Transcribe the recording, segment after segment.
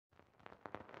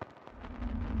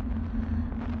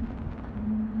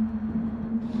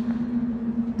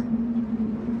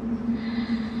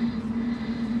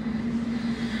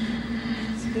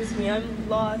me. I'm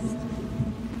lost.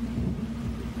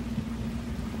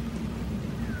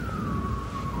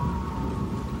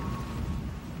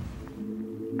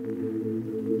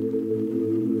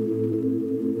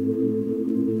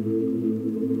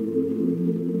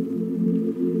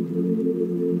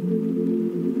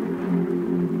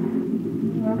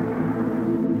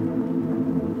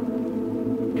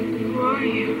 Who are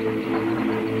you?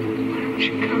 Why don't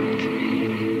you come to me?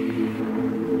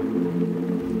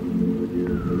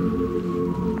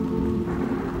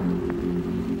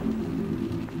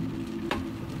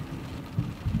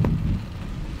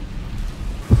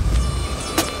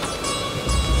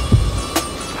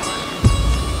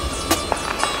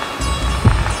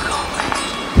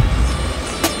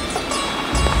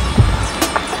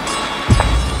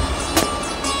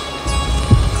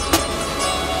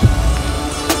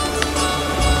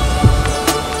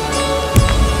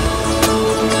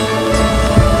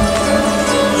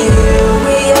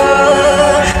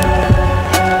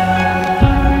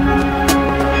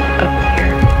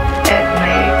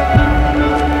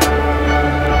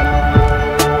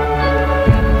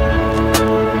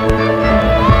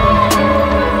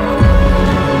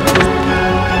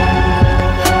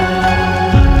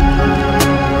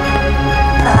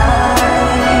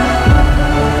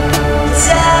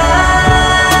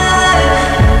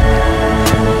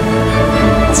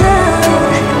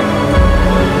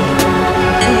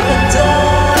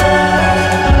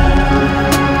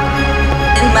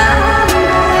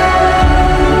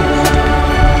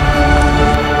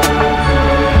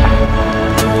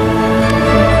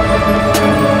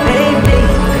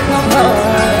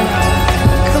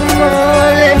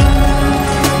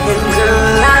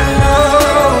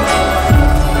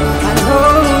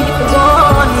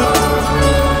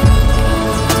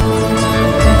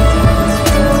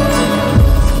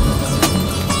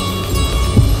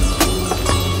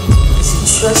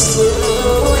 Trust you,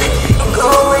 I'm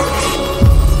going,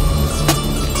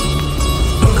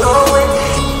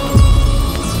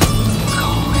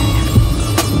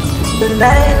 the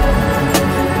night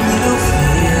you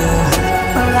feel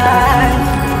alive,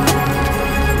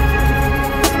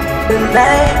 the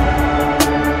night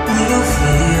you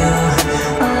feel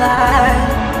alive.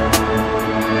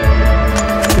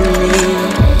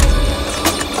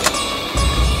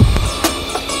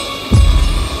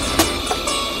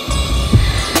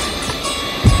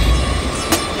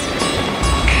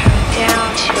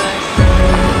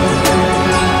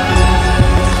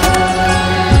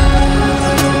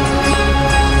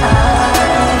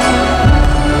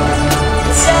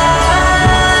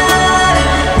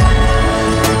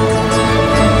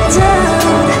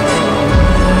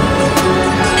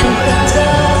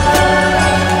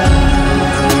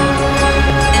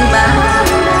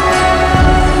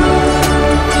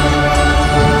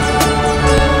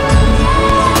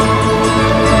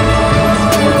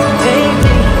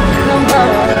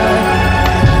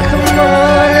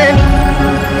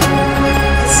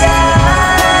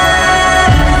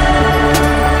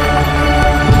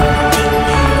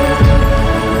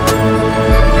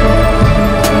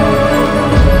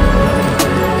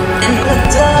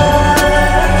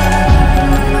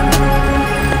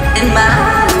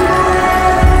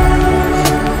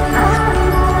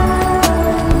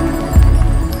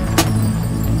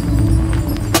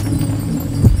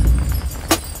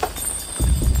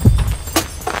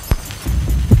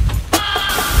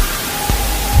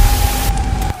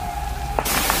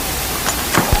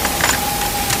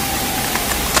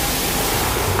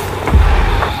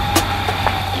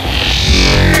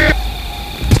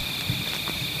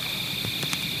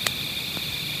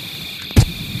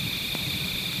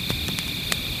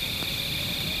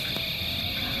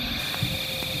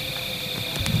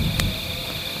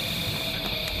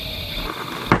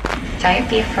 Don't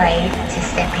be afraid to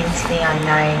step into the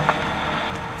unknown.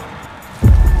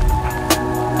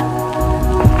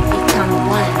 Become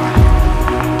one.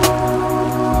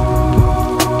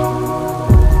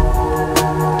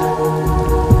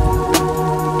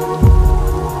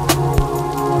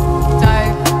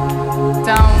 Dive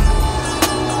down.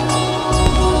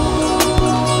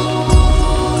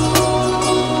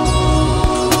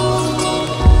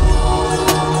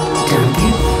 Don't be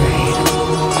afraid.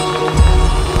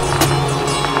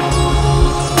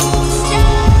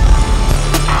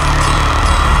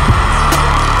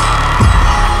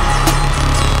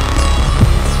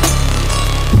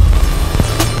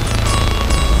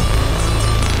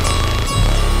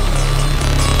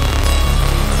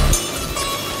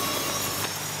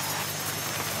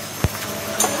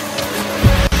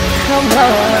 Come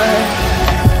on.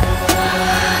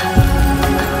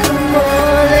 Come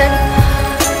on.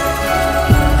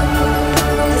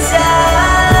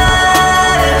 Desire.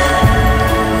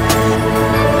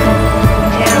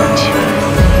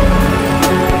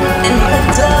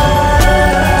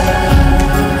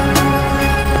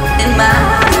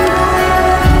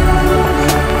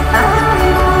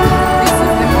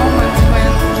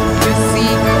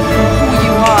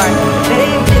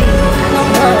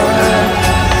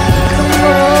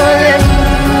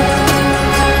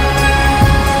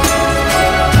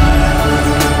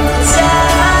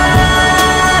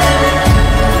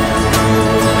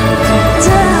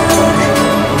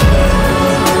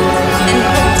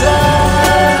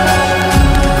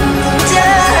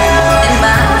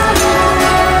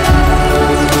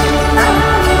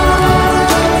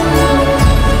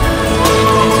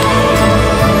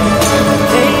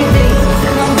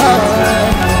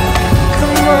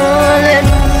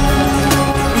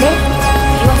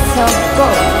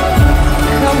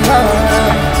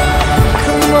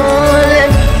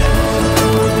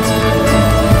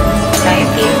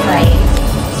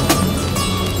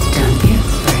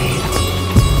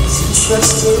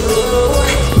 trust you.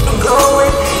 I'm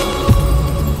going.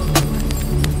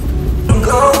 I'm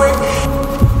going.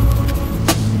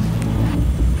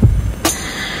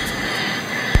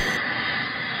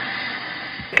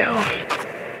 Go.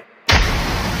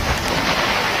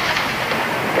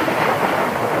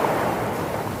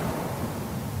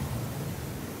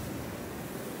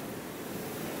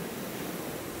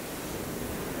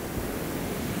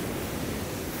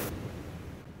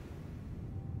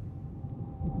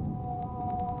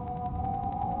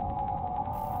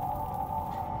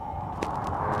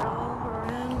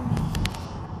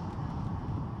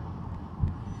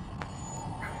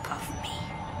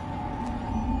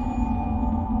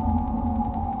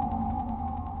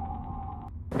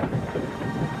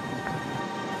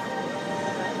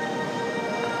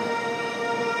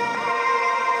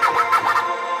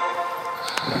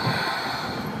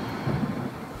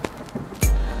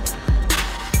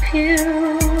 You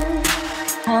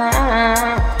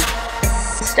are a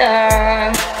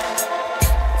star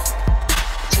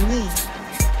to me.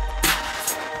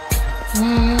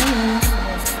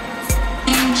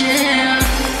 Angel,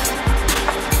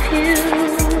 you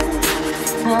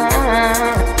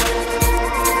are.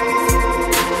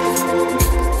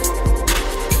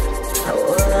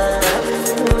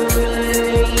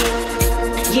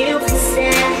 You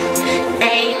set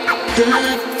the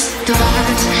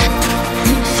stars.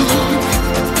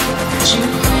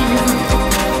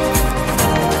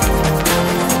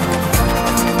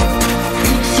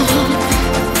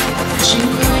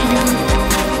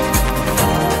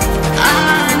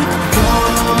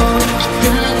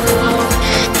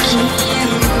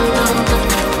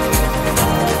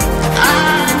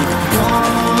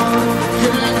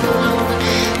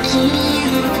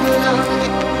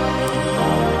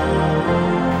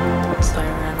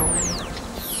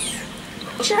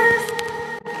 Just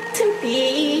to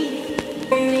be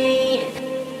me,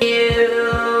 you.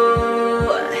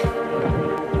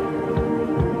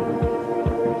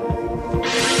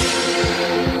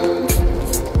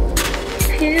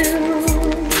 You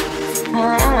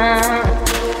are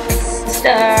a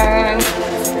star.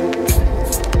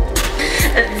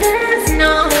 There's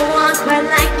no one quite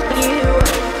like you.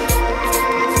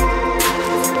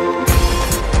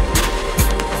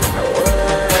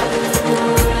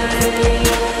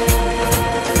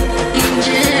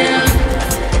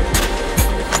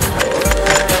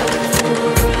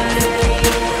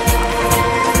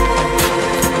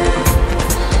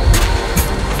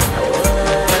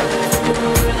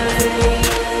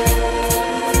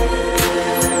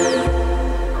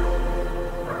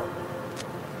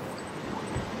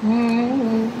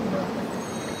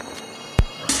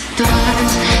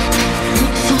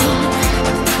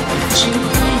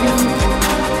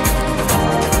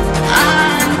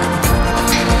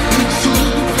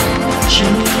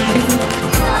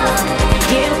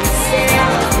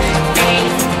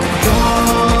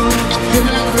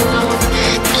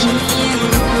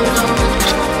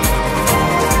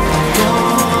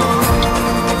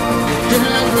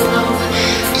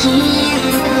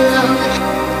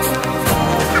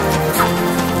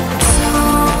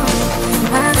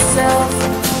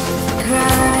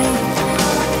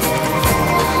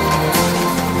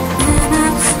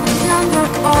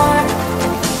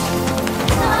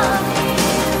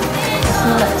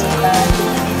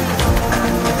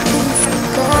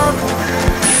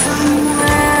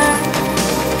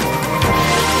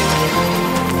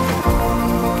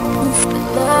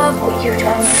 What you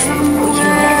done, what you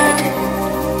made,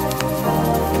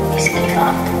 is give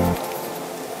up.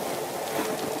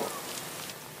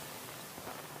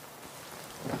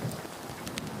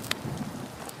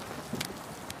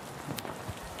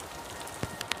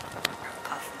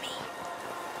 Of me.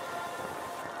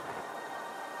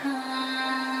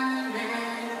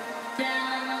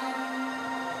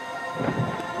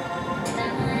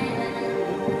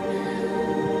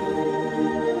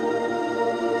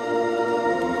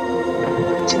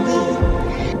 To me.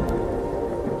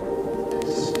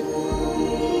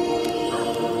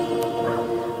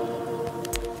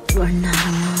 You are not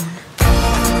alone.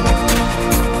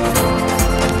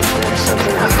 There's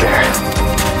something out there.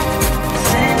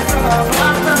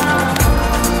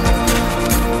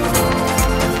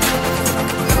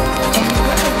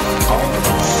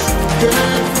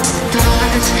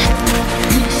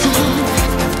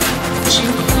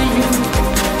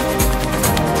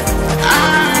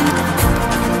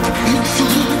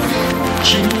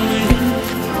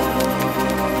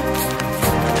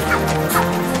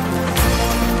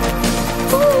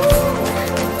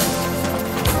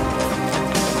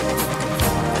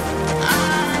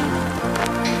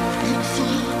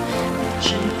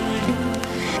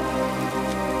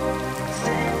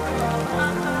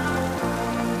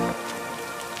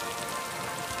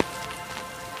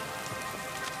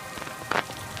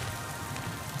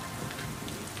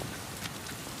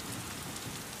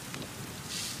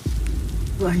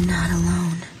 You are not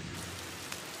alone.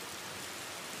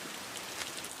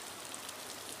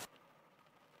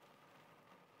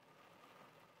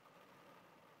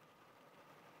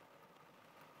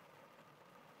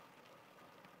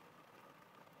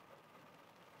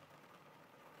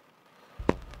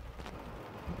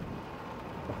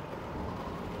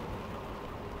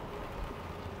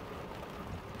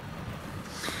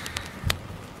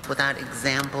 Without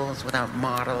examples, without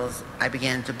models, I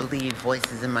began to believe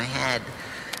voices in my head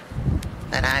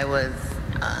that I was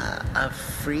a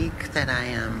freak, that I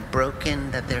am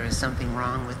broken, that there is something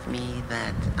wrong with me,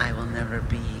 that I will never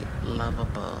be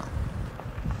lovable.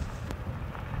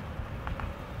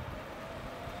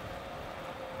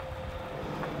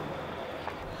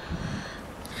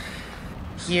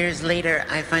 Years later,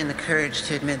 I find the courage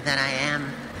to admit that I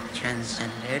am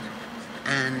transgendered,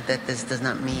 and that this does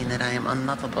not mean that I am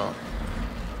unlovable.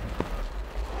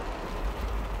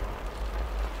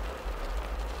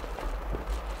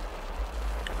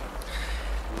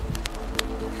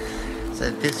 So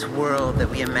this world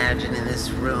that we imagine in this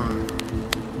room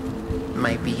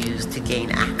might be used to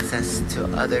gain access to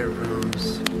other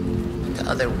rooms, to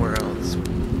other worlds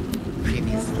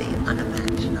previously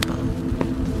unimaginable.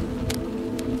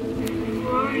 Who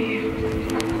are you?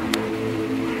 Why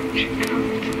don't you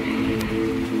come?